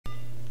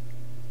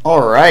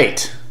All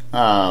right.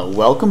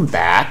 Welcome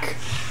back.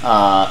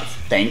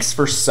 Thanks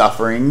for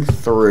suffering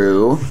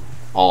through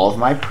all of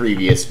my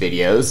previous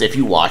videos, if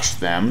you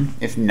watched them.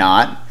 If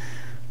not,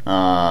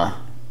 I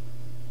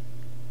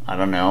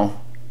don't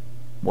know.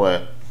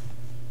 What?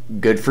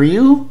 Good for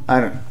you?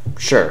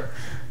 Sure.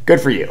 Good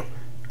for you.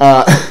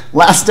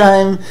 Last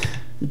time,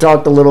 we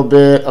talked a little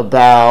bit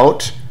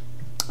about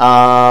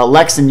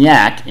Lex and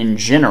Yak in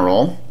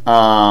general.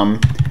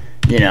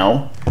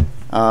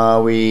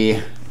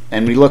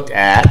 We looked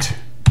at,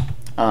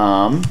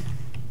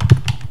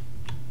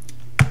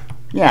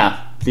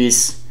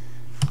 these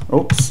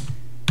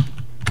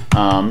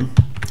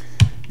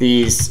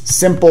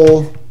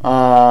simple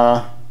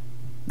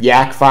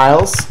Yak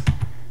files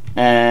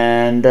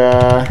and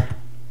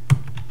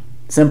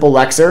simple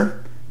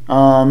lexer.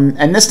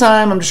 And this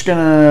time I'm just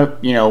gonna,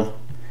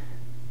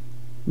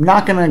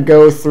 not gonna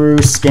go through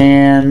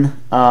scan.l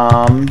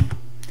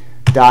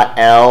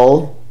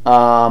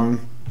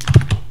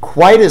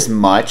quite as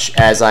much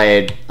as I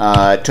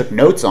had took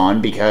notes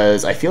on,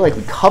 because I feel like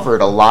we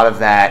covered a lot of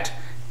that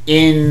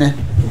in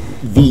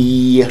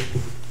the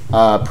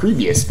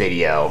previous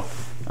video.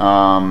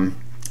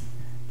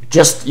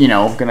 Just,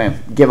 gonna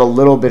give a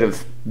little bit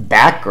of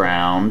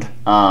background,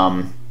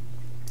 all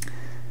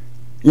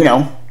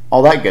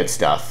that good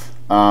stuff.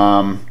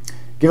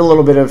 Give a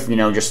little bit of,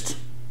 just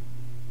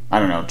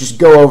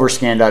go over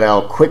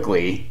scan.l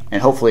quickly,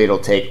 and hopefully it'll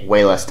take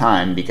way less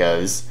time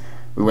because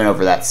we went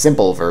over that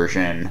simple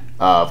version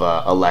of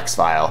a lex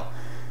file.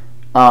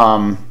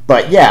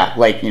 But yeah,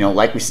 like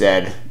we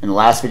said in the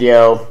last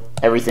video,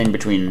 everything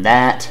between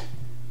that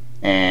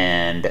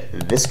and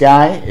this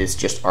guy is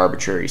just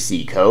arbitrary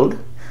C code.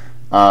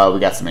 We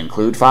got some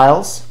include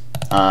files,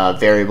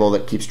 variable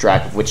that keeps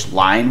track of which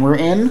line we're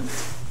in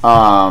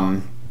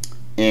our,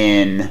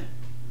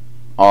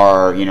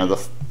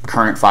 the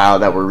current file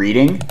that we're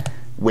reading,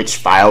 which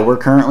file we're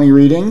currently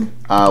reading,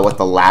 what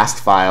the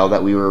last file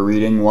that we were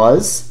reading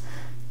was.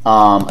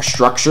 A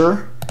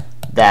structure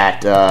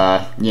that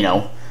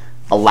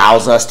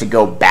allows us to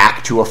go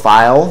back to a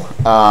file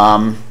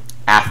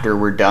after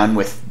we're done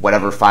with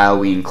whatever file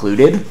we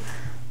included.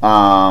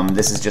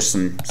 This is just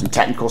some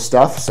technical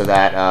stuff so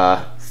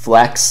that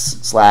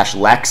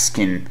flex/lex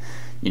can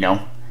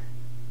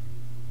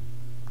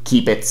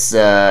keep its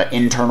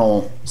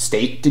internal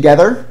state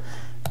together.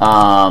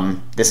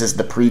 This is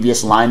the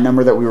previous line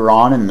number that we were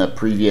on in the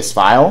previous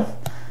file.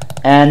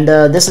 And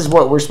this is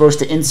what we're supposed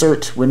to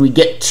insert when we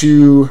get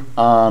to,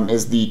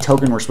 is the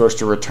token we're supposed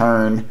to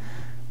return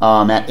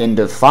at end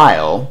of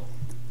file,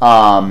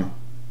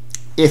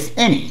 if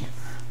any.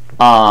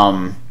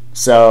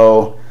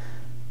 So,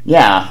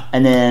 yeah,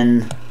 and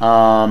then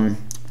the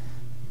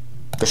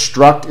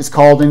struct is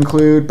called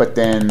include, but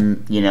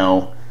then,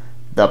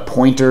 the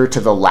pointer to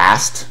the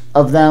last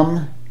of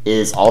them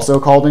is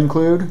also called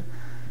include.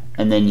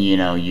 And then,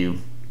 you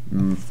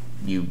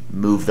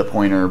move the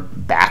pointer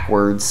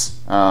backwards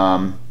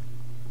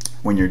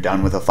when you're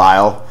done with a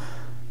file.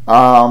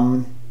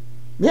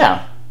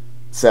 Yeah,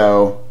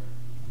 so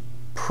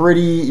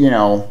pretty,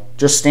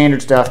 just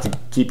standard stuff to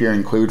keep your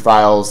include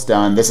files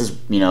done. This is,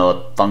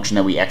 a function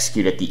that we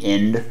execute at the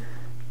end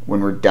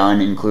when we're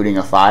done including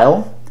a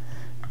file,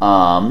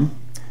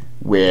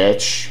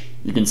 which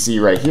you can see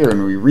right here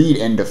when we read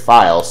end of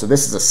file. So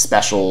this is a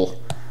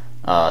special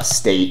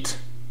state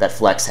that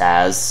Flex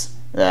has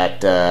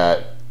that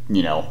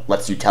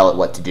lets you tell it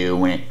what to do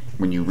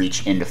when you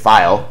reach end of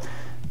file.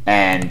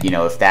 And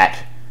if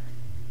that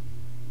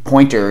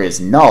pointer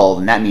is null,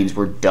 then that means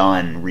we're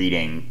done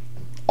reading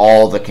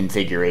all the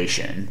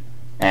configuration.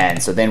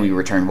 And so then we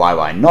return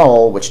YY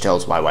null, which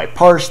tells YY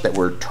parse that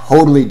we're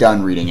totally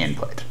done reading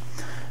input.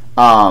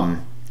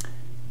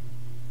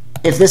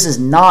 If this is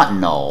not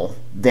null,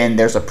 then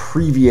there's a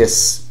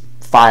previous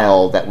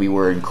file that we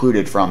were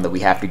included from that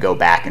we have to go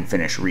back and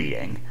finish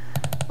reading.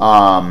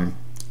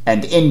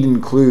 And end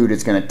include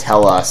is going to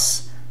tell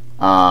us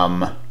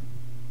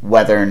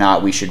whether or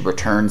not we should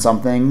return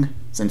something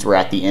since we're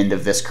at the end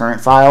of this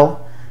current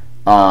file,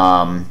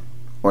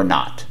 or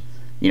not.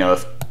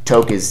 If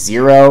toke is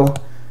 0,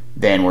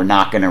 then we're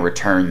not going to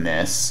return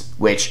this,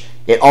 which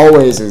it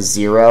always is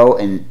 0,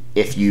 and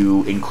if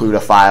you include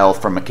a file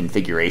from a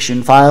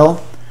configuration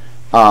file.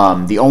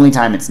 The only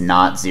time it's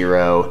not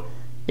 0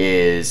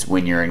 is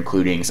when you're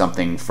including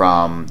something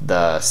from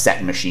the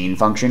set machine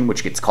function,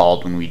 which gets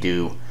called when we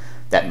do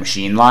that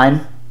machine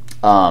line.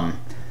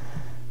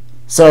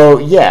 So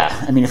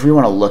yeah, if we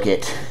want to look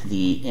at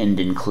the end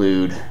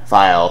include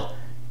file,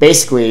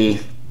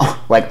 basically,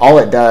 all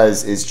it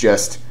does is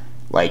just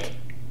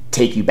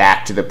take you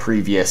back to the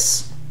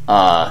previous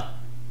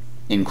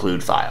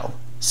include file.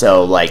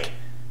 So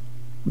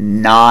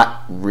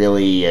not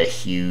really a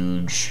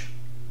huge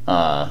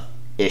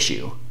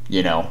issue,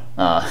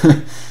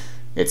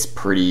 it's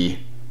pretty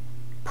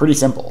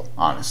simple,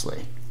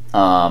 honestly.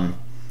 And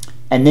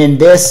then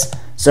this,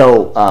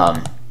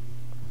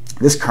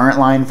 this current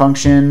line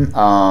function,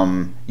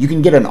 you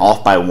can get an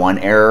off by 1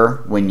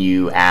 error when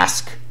you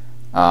ask,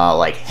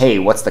 hey,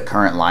 what's the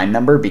current line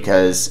number?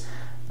 Because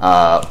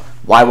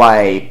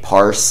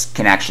YY_parse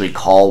can actually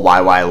call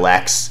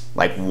YY_lex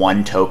like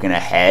one token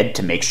ahead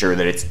to make sure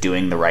that it's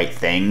doing the right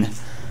thing.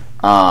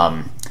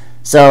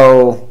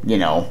 So, you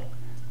know,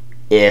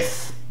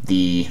 if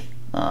the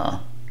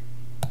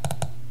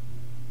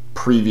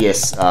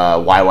previous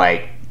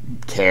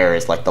YY_char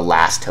is like the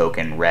last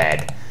token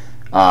read,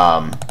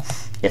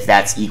 if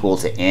that's equal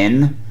to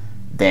n,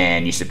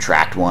 then you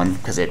subtract 1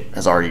 because it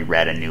has already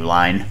read a new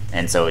line,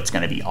 and so it's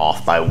going to be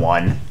off by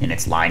 1 in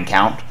its line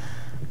count.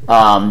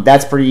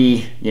 That's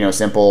pretty,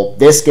 simple.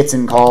 This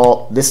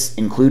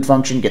include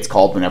function gets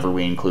called whenever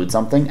we include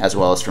something, as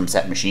well as from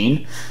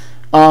setMachine.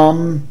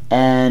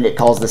 And it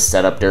calls this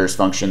setupDirs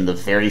function the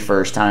very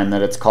first time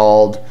that it's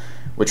called,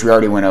 which we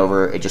already went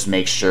over. It just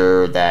makes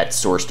sure that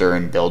sourcedir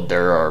and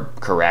builddir are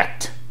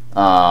correct.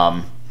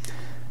 And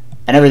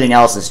everything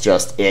else is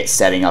just it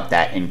setting up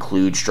that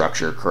include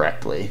structure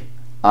correctly.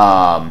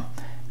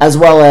 As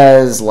well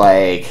as,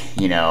 like,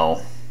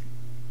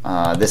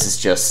 this is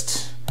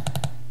just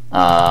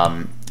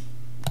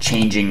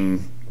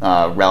changing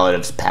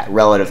relative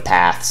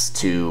paths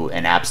to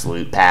an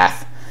absolute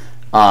path.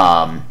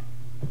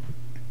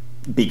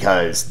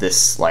 Because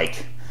this,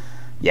 like,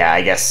 yeah,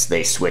 I guess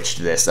they switched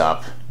this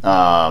up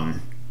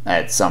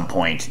at some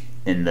point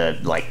in the,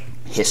 like,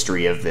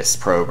 history of this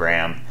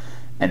program,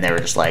 and they were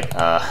just like,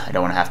 I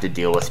don't want to have to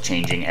deal with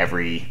changing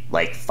every,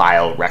 like,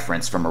 file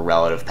reference from a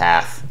relative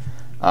path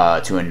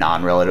to a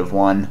non-relative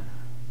one.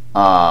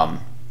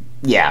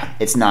 Yeah,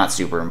 it's not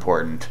super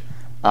important.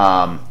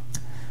 I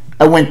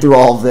went through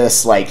all of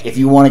this. Like, if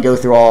you want to go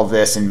through all of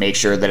this and make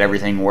sure that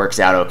everything works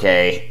out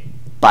okay,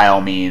 by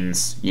all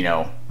means,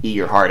 eat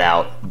your heart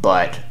out,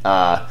 but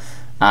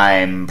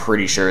I'm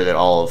pretty sure that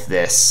all of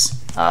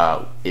this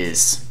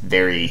is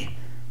very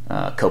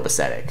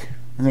copacetic.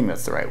 I think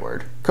that's the right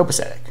word.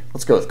 Copacetic.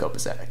 Let's go with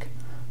copacetic.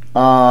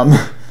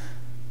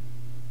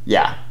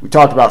 Yeah, we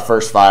talked about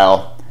first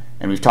file,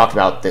 and we've talked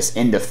about this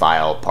end of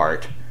file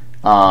part.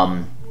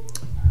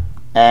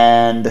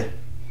 And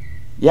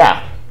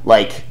yeah,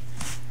 like,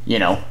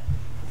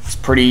 it's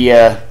pretty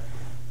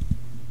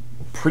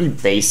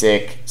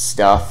basic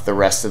stuff the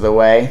rest of the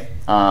way.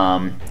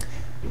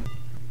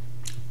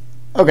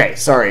 Okay,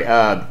 sorry.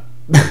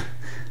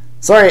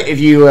 Sorry if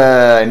you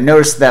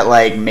noticed that,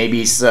 like,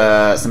 maybe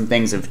some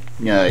things have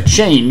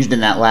changed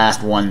in that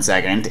last 1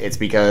 second. It's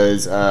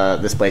because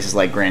this place is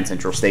like Grand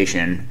Central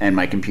Station, and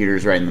my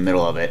computer's right in the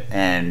middle of it,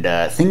 and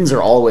things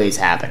are always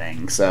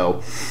happening.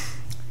 So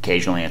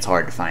occasionally it's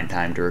hard to find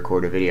time to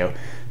record a video.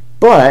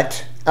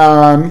 But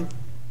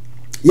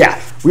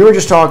yeah, we were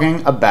just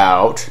talking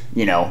about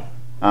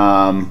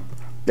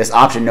this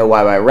option no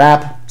YY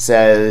wrap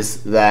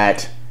says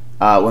that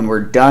when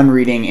we're done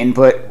reading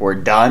input, we're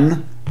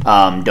done.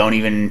 Don't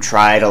even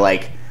try to,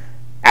 like,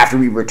 after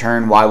we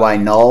return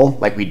YY null,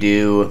 like we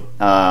do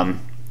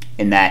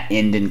in that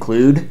end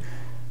include,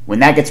 when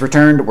that gets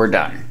returned, we're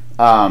done.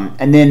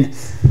 And then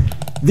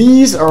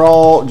these are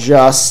all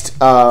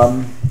just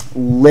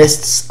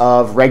lists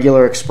of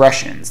regular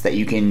expressions that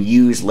you can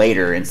use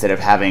later instead of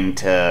having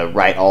to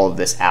write all of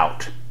this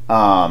out.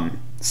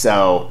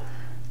 So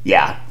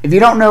yeah, if you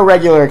don't know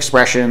regular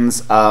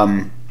expressions,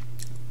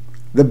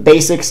 the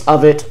basics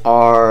of it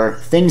are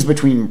things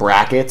between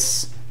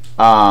brackets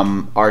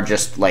are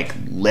just like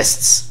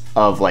lists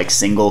of, like,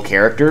 single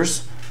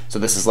characters. So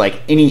this is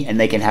like and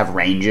they can have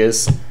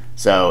ranges.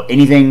 So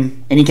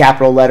anything, any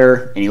capital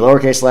letter, any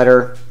lowercase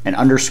letter, an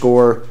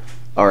underscore,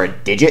 or a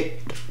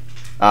digit.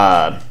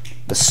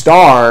 The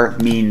star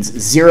means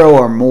 0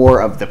 or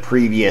more of the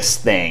previous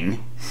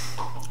thing.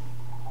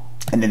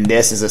 And then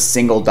this is a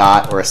single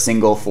dot or a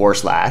single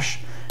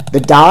 /. The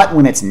dot,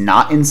 when it's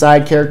not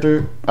inside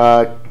character,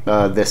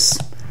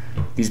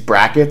 these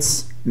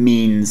brackets,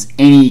 means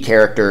any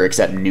character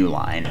except new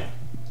line.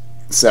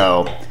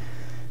 So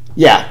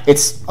yeah,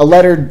 it's a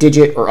letter,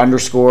 digit, or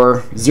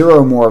underscore,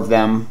 0 or more of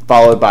them,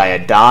 followed by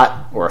a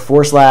dot or a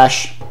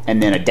 /,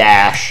 and then a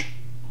dash,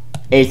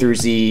 A through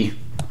Z,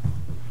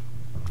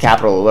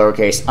 capital or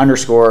lowercase,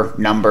 underscore,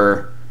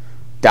 number,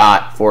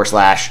 dot,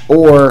 /,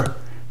 or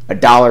a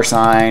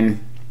 $,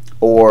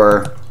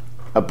 or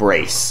a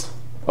brace,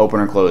 open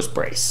or closed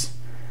brace.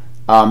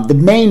 The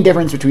main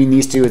difference between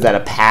these two is that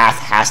a path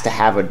has to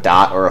have a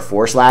dot or a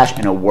 /,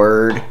 and a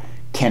word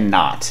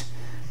cannot,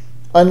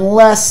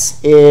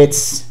 unless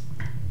it's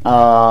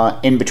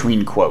in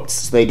between quotes.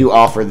 So they do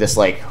offer this,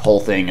 like, whole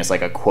thing as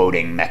like a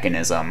quoting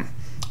mechanism,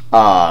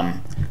 so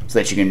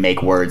that you can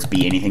make words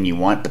be anything you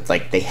want, but,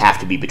 like, they have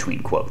to be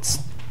between quotes.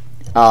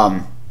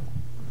 But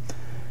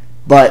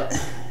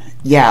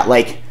yeah,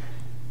 like,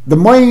 the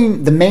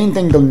main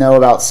thing to know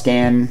about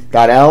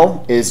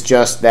scan.l is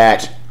just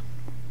that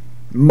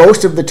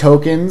most of the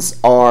tokens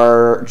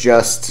are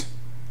just,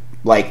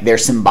 like, their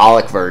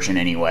symbolic version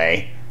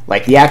anyway.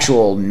 Like, the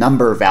actual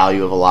number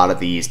value of a lot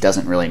of these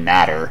doesn't really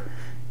matter.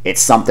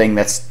 It's something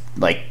that's,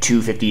 like,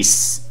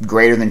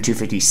 greater than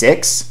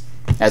 256,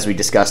 as we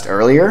discussed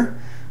earlier,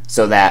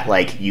 so that,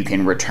 like, you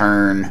can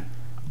return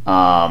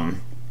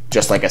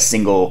just, like, a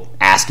single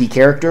ASCII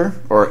character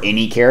or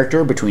any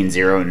character between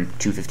 0 and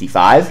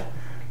 255.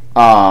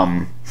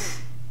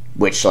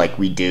 which like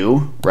we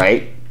do,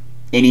 right?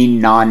 Any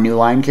non-new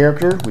line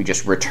character, we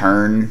just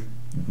return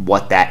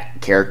what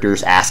that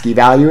character's ASCII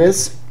value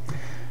is.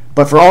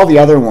 But for all the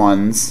other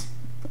ones,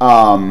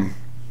 the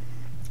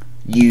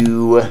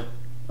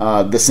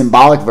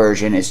symbolic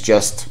version is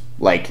just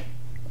like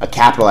a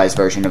capitalized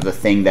version of the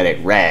thing that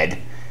it read,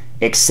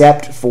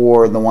 except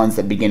for the ones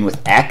that begin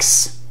with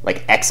X,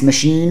 like X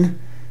machine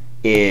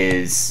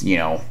is,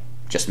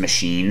 just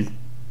machine,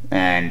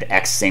 and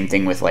X, same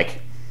thing with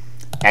like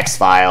X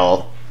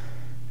file.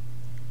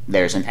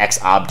 There's an X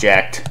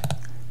object,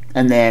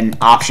 and then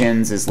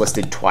options is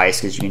listed twice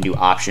because you can do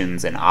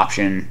options and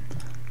option,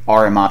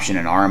 RM option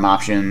and RM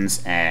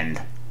options,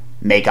 and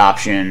make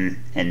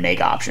option and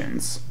make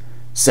options.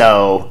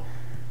 So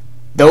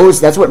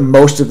that's what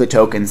most of the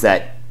tokens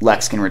that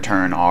Lex can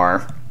return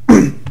are.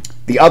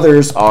 The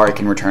others are, it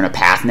can return a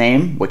path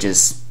name, which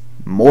is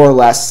more or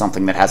less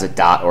something that has a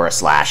dot or a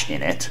slash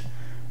in it.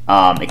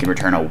 It can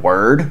return a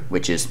word,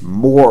 which is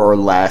more or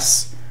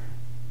less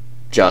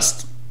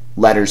just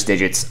letters,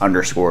 digits,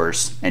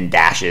 underscores, and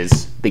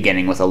dashes,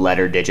 beginning with a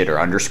letter, digit, or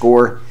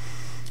underscore.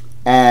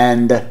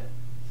 And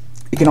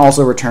it can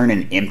also return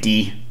an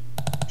empty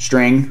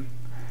string,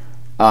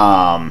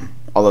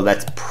 although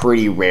that's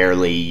pretty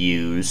rarely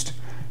used.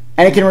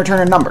 And it can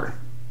return a number.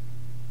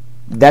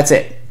 That's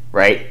it,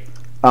 right?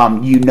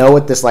 You know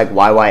what this like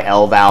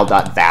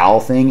yyLval.val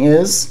thing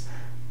is.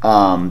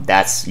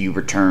 That's you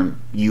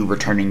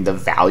returning the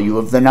value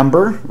of the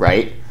number,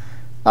 right?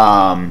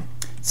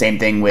 Same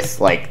thing with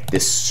like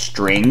this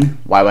string,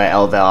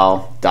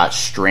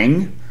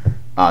 yyLval.string.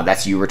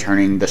 That's you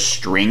returning the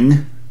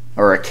string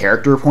or a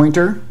character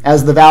pointer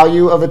as the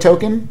value of a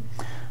token,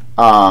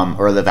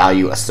 or the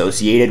value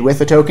associated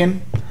with a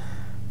token.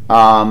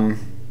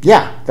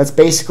 Yeah, that's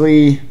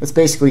basically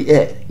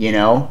it.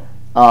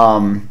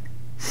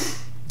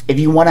 If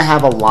you want to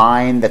have a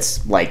line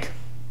that's like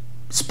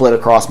split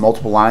across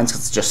multiple lines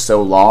because it's just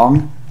so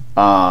long,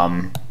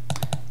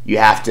 you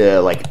have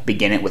to like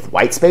begin it with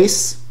white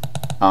space.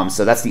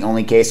 So that's the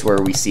only case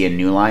where we see a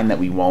new line that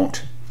we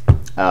won't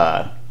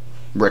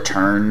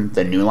return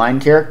the new line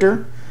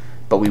character,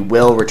 but we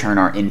will return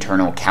our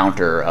internal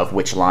counter of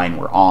which line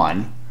we're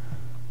on.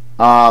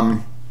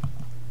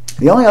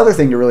 The only other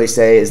thing to really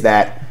say is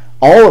that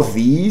all of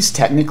these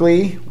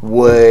technically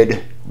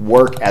would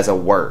work as a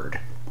word.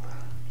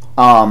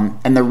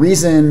 And the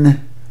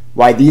reason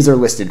why these are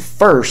listed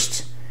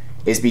first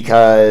is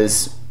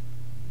because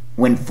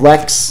when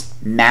Flex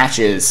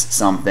matches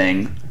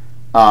something,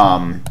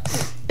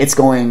 it's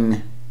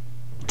going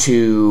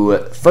to,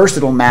 first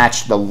it'll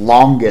match the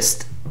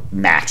longest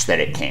match that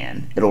it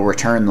can. It'll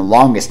return the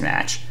longest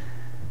match.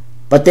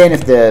 But then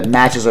if the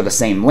matches are the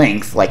same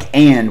length, like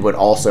and would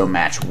also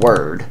match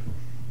word,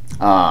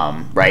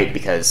 right?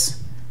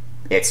 Because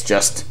it's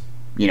just,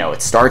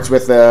 it starts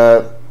with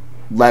a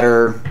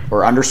letter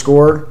or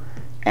underscore,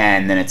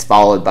 and then it's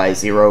followed by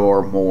 0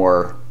 or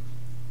more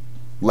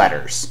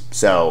letters.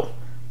 So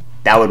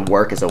that would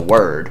work as a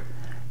word.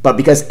 But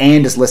because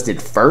and is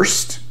listed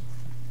first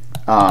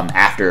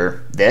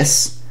after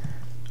this,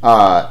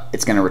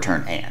 it's going to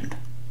return and.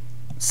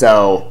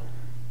 So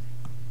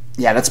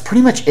yeah, that's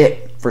pretty much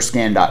it for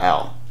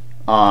scan.l.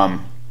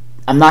 I'm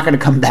not going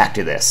to come back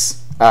to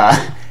this.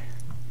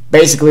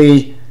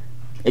 Basically,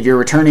 if you're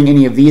returning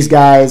any of these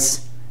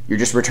guys, you're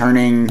just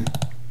returning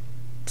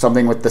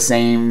something with the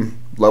same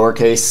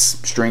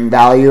lowercase string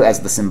value as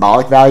the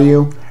symbolic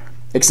value,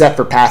 except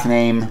for path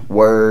name,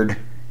 word,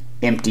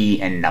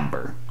 empty, and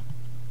number.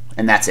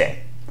 And that's it.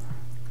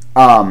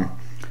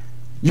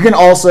 You can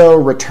also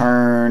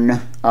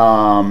return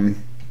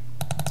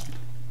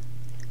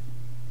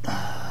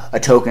a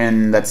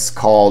token that's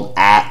called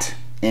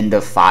 @end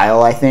of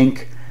file, I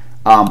think.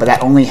 But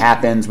that only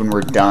happens when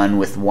we're done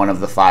with one of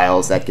the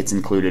files that gets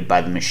included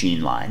by the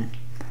machine line.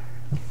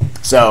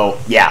 So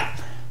yeah,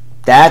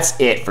 that's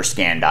it for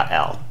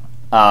scan.l.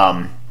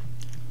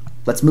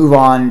 Let's move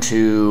on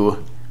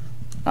to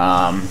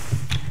the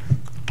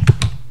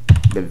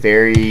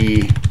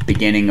very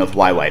beginning of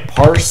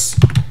parse.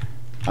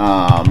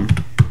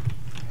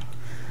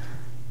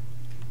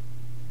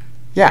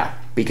 Yeah,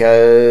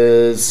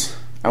 because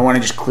I want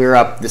to just clear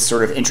up this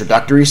sort of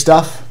introductory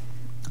stuff.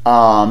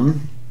 So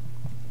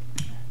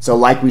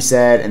like we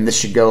said, and this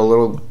should go a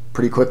little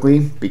pretty quickly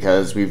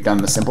because we've done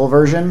the simple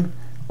version.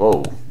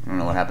 Whoa, I don't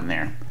know what happened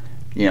there.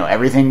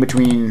 Everything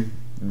between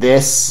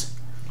this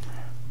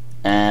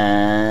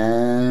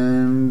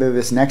and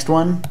this next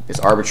one is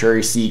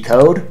arbitrary C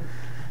code.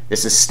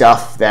 This is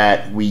stuff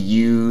that we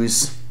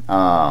use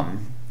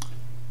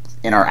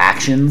in our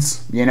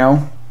actions,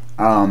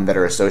 that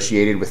are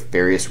associated with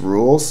various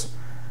rules.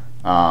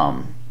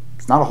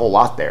 It's not a whole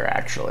lot there,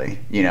 actually.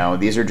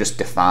 These are just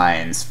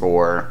defines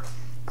for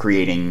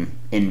creating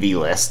NV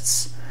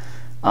lists.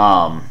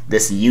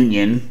 This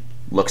union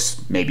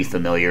looks maybe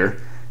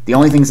familiar. The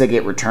only things that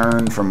get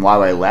returned from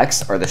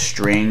yylex are the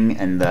string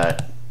and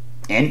the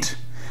int.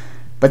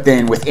 But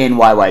then within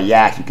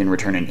yyyak, you can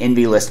return an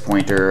NV list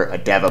pointer, a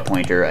deva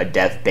pointer, a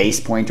dev base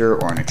pointer,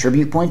 or an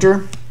attribute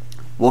pointer.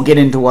 We'll get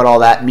into what all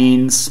that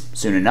means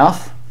soon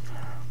enough.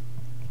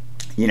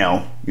 you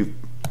know,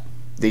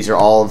 these are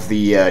all of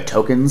the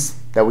tokens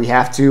that we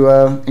have to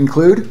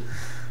include.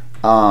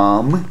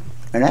 And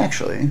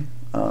actually,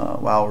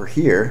 while we're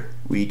here,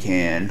 we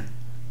can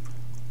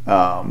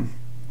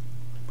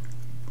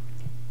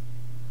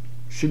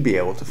should be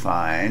able to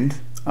find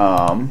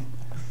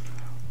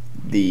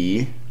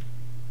the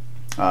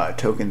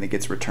token that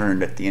gets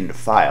returned at the end of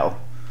file.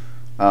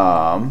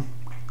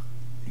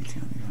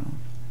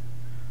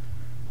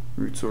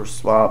 Root source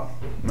swap.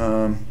 I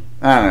don't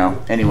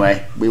know.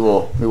 Anyway, we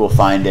will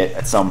find it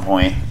at some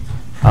point.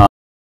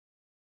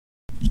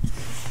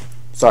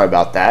 Sorry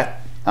about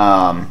that.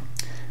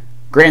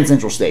 Grand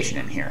Central Station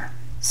in here.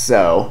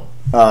 So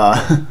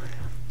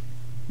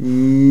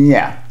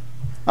yeah.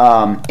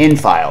 In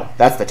file,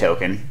 that's the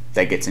token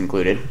that gets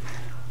included.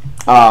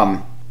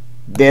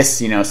 This,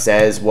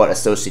 says what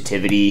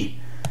associativity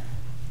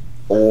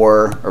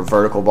or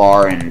vertical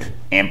bar and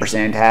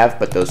ampersand have,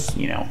 but those,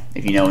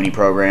 if you know any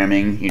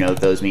programming,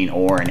 those mean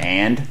or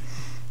and.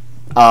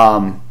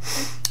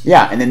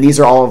 Yeah, and then these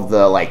are all of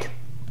the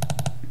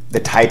the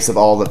types of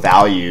all the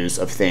values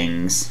of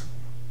things.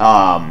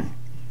 All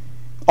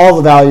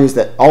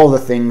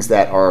the things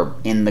that are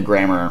in the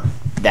grammar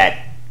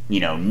that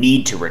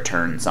need to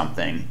return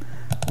something,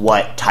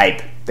 what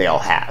type they all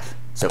have.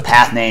 So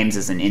path names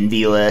is an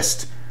NV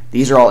list.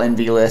 These are all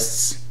NV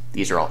lists.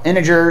 These are all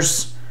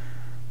integers,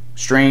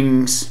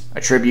 strings,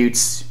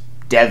 attributes,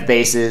 dev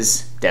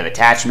bases, dev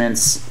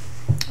attachments,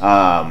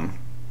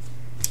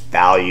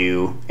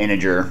 value,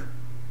 integer,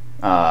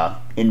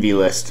 NV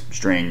list,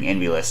 string,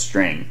 NV list,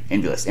 string,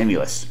 NV list, NV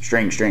list,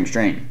 string, string,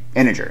 string,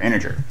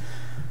 integer.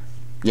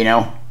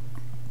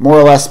 More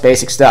or less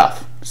basic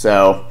stuff.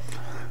 So,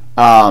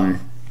 yeah.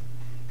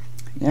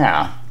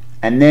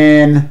 And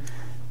then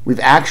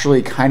we've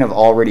actually kind of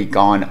already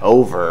gone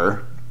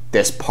over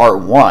this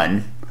part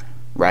 1,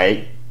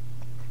 right?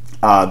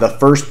 The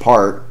first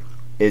part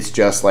is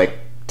just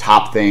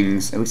top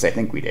things. At least I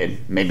think we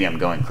did. Maybe I'm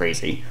going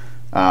crazy.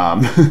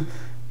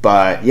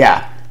 But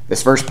yeah,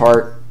 this first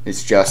part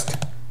is just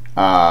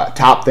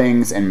top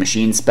things and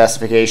machine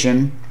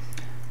specification.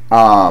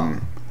 I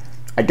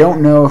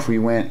don't know if we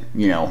went,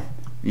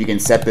 you can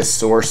set this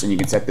source and you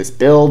can set this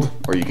build,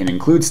 or you can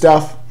include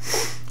stuff.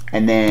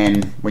 And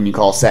then when you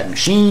call set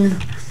machine,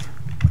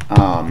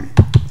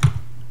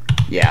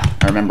 yeah,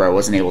 I remember I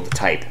wasn't able to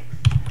type.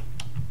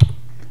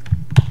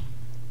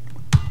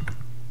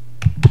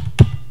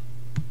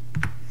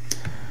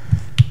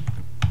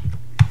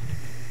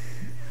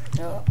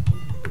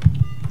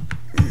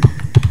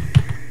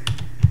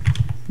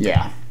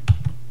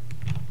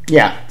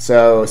 Yeah,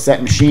 so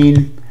set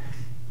machine,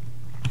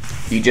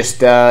 you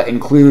just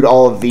include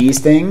all of these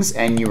things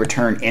and you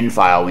return in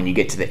file when you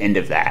get to the end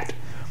of that.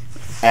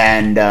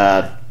 And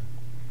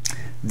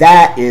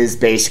that is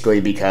basically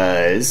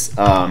because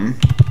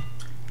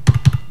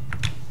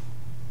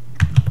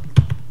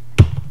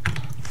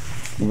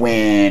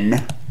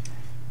when,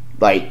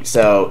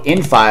 so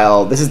in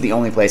file, this is the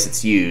only place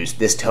it's used,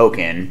 this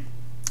token.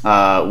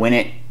 When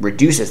it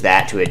reduces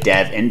that to a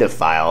dev end of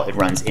file, it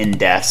runs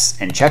indefs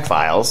and check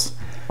files,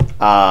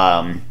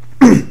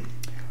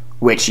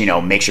 which,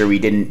 make sure we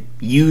didn't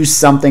use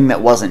something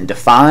that wasn't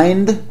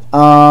defined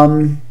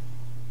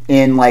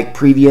in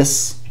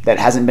previous, that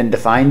hasn't been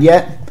defined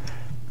yet,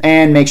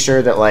 and make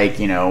sure that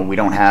we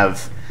don't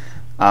have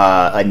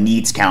a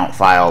needs count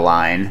file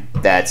line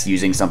that's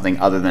using something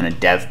other than a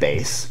dev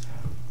base.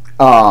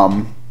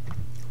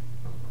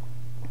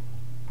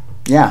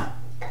 Yeah.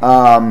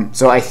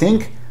 So I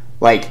think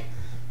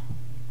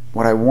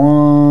what I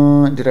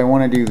want, did I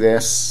want to do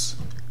this?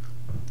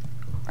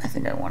 I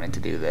think I wanted to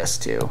do this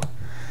too.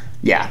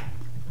 Yeah.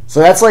 So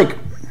that's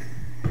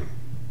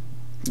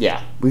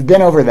yeah, we've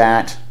been over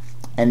that.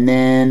 And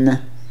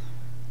then,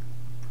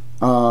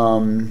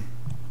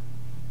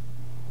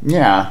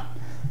 yeah,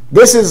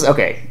 this is,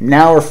 okay,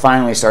 now we're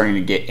finally starting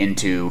to get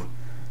into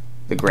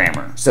the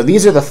grammar. So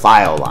these are the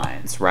file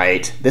lines,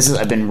 right?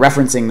 I've been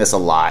referencing this a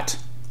lot.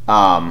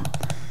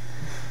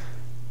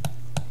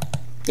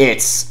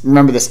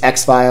 Remember this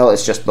X file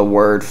is just the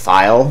word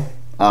file,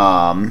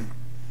 followed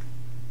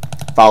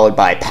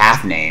by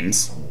path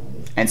names.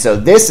 And so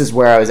this is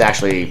where I was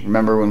actually,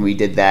 remember when we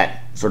did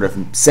that sort of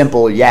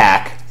simple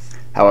yak,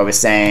 how I was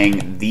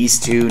saying these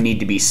two need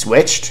to be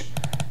switched?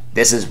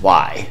 This is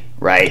why,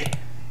 right?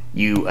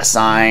 You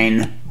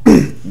assign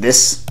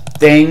this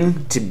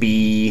thing to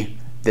be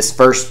this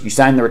first, you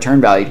assign the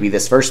return value to be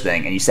this first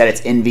thing, and you set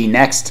its NV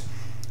next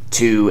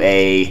to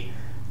a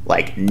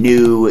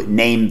new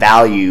name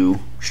value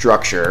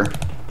structure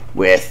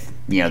with,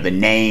 the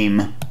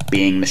name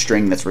being the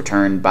string that's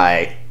returned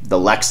by the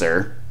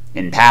lexer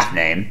in path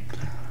name,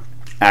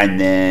 and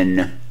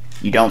then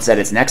you don't set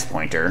its next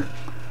pointer.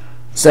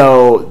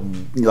 So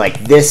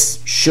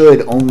this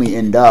should only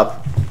end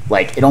up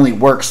it only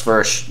works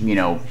for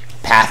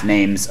path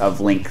names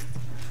of length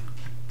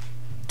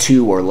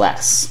 2 or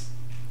less.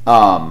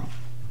 But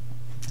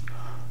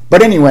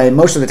anyway,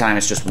 most of the time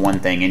it's just one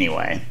thing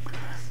anyway.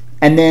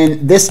 And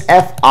then this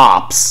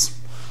fops,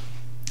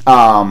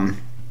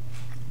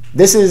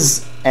 this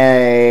is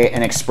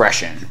an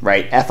expression,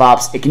 right?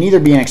 fops, it can either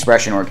be an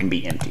expression or it can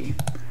be empty.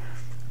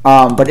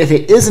 But if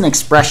it is an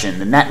expression,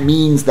 then that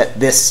means that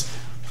this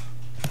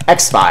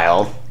X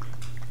file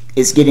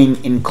is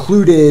getting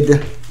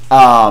included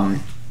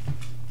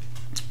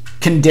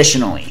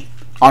conditionally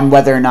on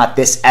whether or not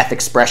this f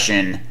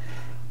expression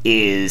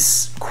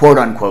is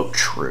quote-unquote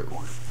true.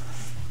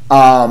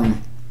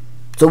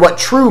 So what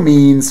true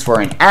means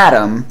for an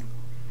atom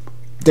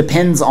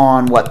depends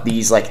on what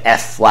these like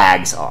f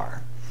flags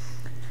are.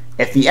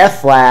 If the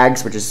f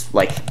flags, which is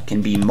like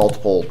can be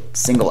multiple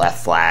single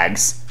f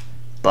flags,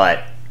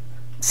 but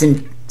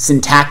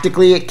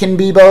syntactically it can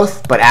be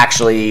both, but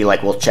actually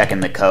like we'll check in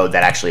the code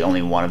that actually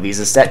only one of these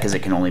is set because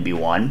it can only be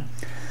one.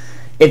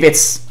 If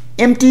it's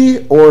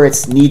empty or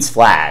it's needs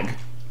flag,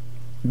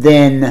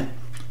 then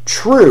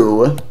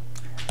true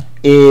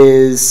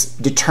is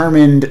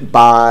determined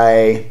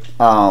by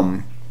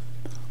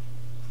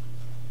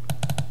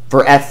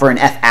for an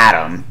F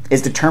atom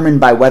is determined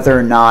by whether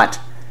or not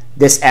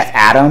this F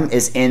atom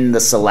is in the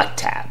select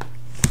tab.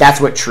 That's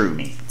what true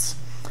means.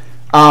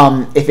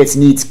 If it's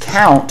needs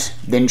count,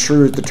 then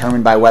true is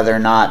determined by whether or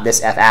not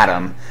this F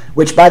atom,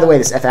 which by the way,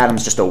 this F atom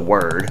is just a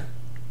word,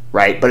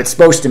 right? But it's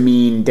supposed to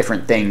mean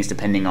different things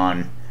depending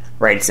on,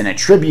 right? It's an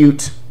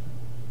attribute.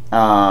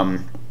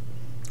 Well,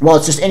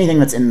 it's just anything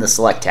that's in the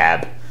select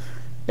tab.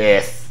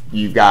 If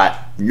you've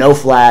got no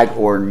flag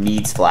or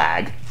needs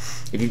flag.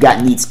 If you've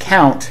got needs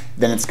count,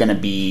 then it's going to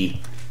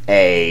be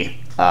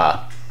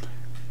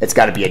it's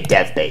got to be a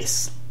dev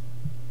base.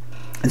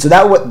 And so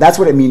that's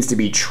what it means to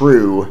be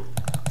true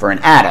for an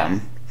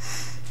atom.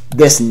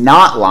 This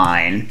not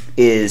line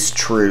is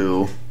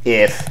true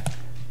if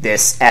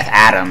this F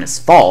atom is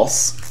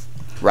false,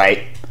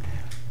 right?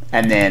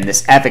 And then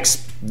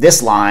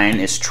this line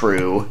is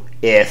true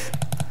if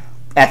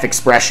F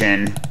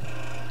expression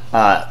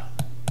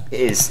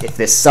if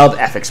this sub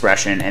F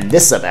expression and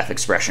this sub F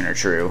expression are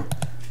true,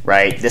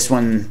 right? This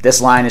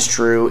line is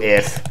true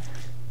if,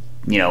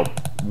 you know,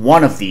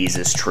 one of these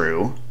is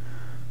true,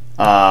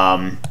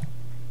 and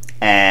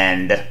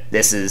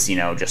this is, you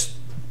know, just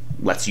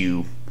lets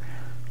you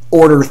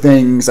order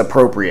things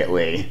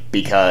appropriately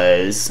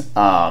because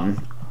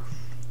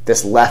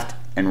this left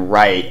and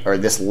right, or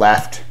this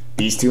left,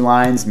 these two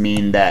lines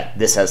mean that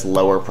this has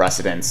lower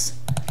precedence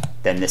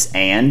than this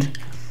and.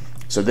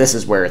 So this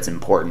is where it's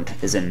important,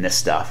 is in this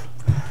stuff.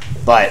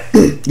 But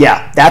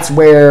yeah, that's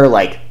where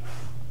like,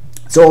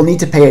 so we'll need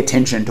to pay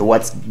attention to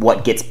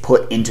what gets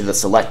put into the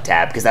select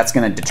tab because that's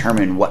going to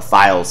determine what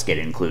files get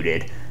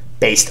included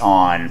based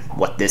on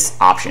what this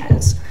option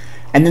is.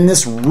 And then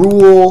this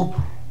rule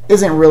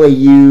isn't really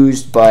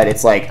used, but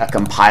it's like a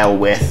compile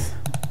with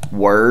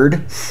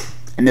word.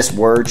 And this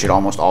word should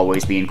almost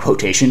always be in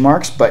quotation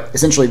marks, but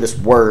essentially this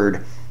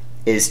word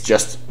is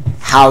just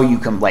how you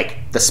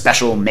like the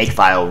special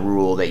makefile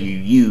rule that you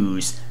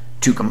use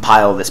to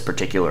compile this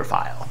particular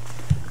file.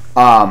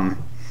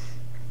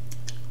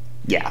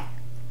 Yeah.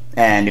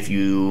 And if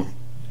you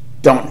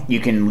don't, you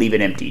can leave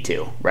it empty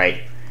too,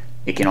 right?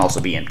 It can also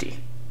be empty.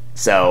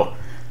 So,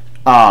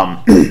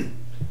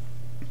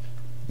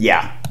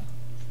 yeah.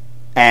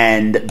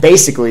 And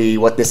basically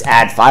what this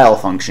addfile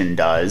function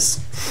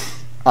does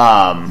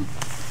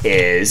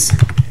is,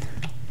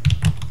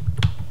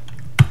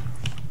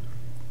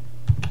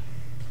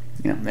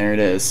 yeah, there it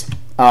is.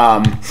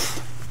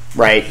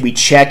 Right, we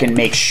check and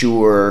make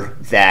sure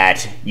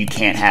that you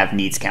can't have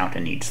needs count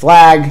and needs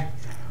flag.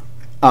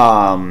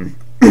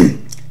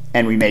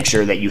 And we make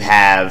sure that you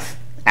have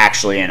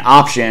actually an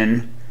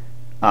option,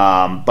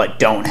 but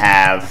don't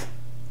have,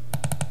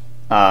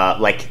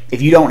 like,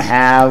 if you don't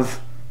have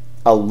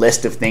a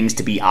list of things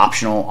to be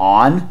optional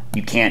on,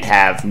 you can't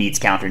have needs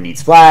count or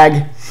needs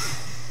flag.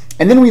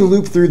 And then we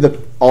loop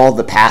through all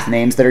the path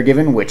names that are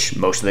given, which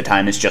most of the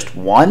time is just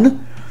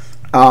one.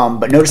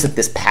 But notice that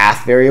this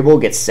path variable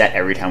gets set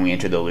every time we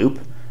enter the loop.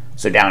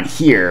 So down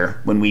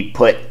here, when we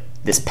put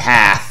this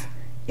path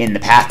in the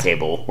path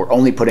table, we're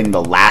only putting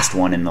the last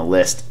one in the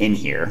list in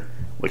here,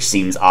 which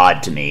seems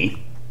odd to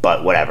me,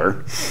 but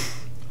whatever.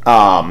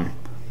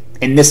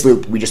 In this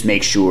loop, we just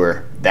make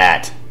sure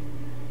that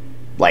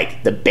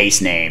like the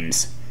base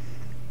names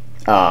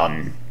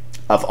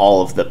of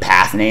all of the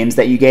path names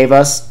that you gave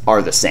us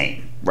are the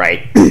same,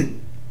 right?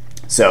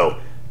 So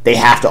they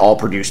have to all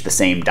produce the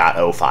same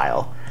 .o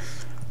file.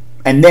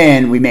 And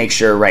then we make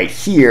sure right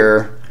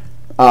here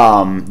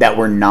that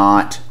we're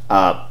not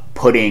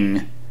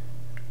putting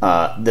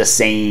the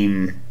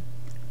same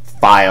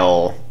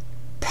file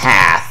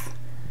path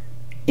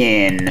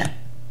in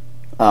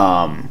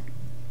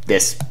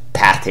this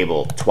path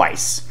table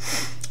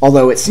twice.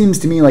 Although it seems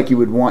to me like you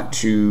would want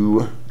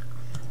to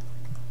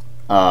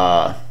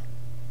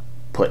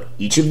put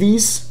each of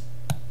these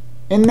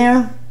in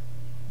there.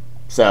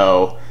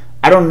 So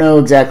I don't know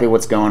exactly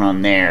what's going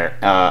on there.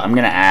 I'm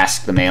going to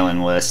ask the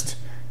mailing list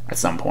at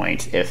some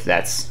point if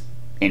that's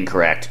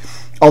incorrect.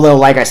 Although,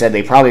 like I said,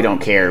 they probably don't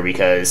care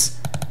because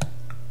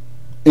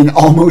in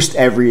almost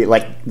every,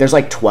 like, there's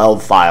like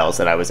 12 files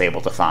that I was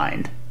able to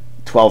find.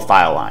 12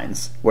 file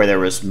lines where there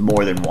was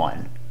more than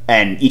one.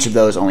 And each of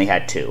those only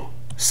had two.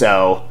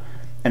 So,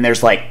 and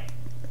there's like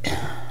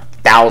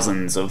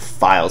thousands of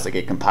files that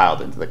get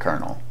compiled into the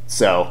kernel.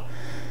 So,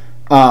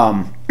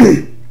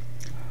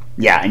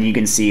 yeah, and you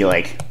can see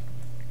like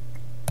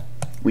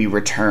we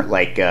return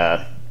like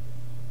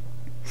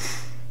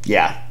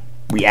yeah,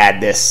 we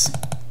add this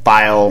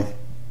file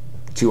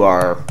to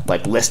our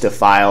like list of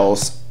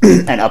files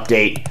and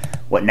update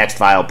what next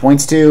file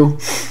points to.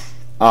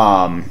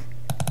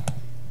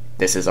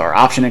 This is our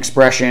option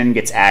expression,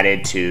 gets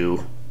added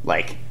to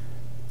like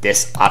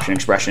this option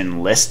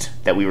expression list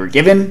that we were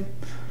given.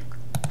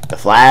 The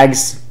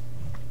flags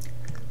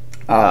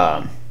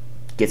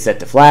get set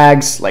to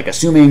flags, like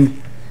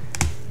assuming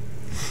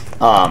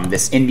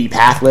this NV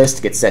path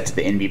list gets set to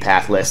the NV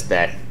path list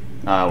that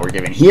we're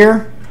given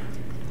here,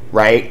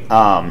 right?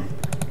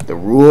 The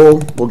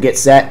rule will get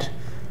set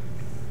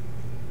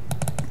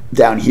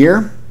down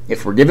here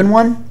if we're given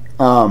one.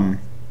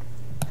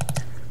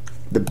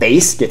 The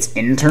base gets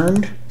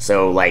interned,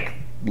 so like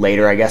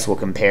later I guess we'll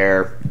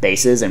compare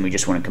bases and we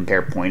just want to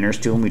compare pointers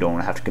to them. We don't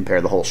want to have to compare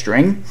the whole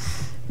string.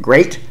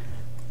 Great.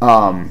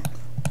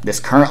 This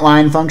current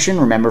line function,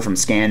 remember from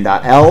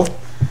scan.l,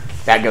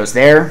 that goes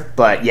there.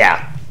 But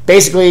yeah,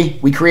 basically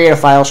we create a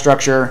file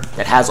structure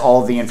that has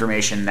all the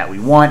information that we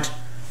want.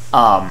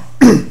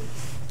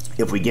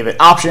 If we give it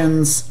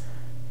options,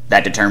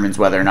 that determines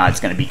whether or not it's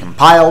going to be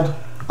compiled.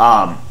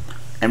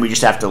 And we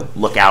just have to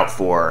look out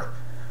for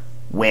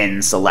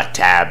when select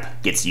tab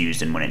gets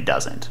used and when it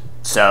doesn't.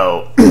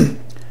 So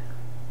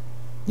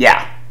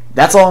yeah,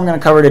 that's all I'm going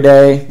to cover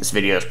today. This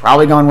video has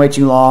probably gone way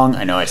too long.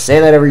 I know I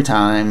say that every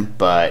time,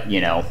 but you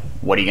know,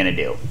 what are you going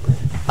to do?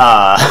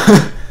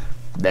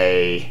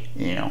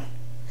 You know,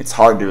 it's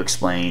hard to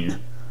explain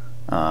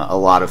a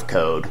lot of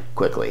code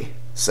quickly.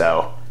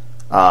 So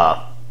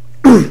I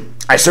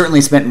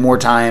certainly spent more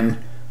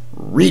time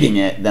reading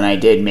it than I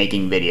did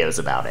making videos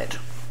about it.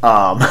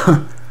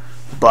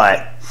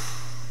 But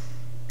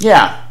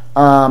yeah,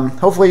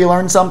 hopefully you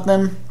learned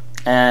something,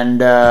 and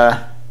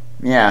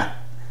yeah,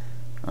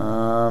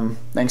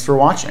 thanks for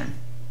watching.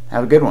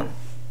 Have a good one.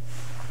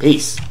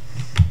 Peace.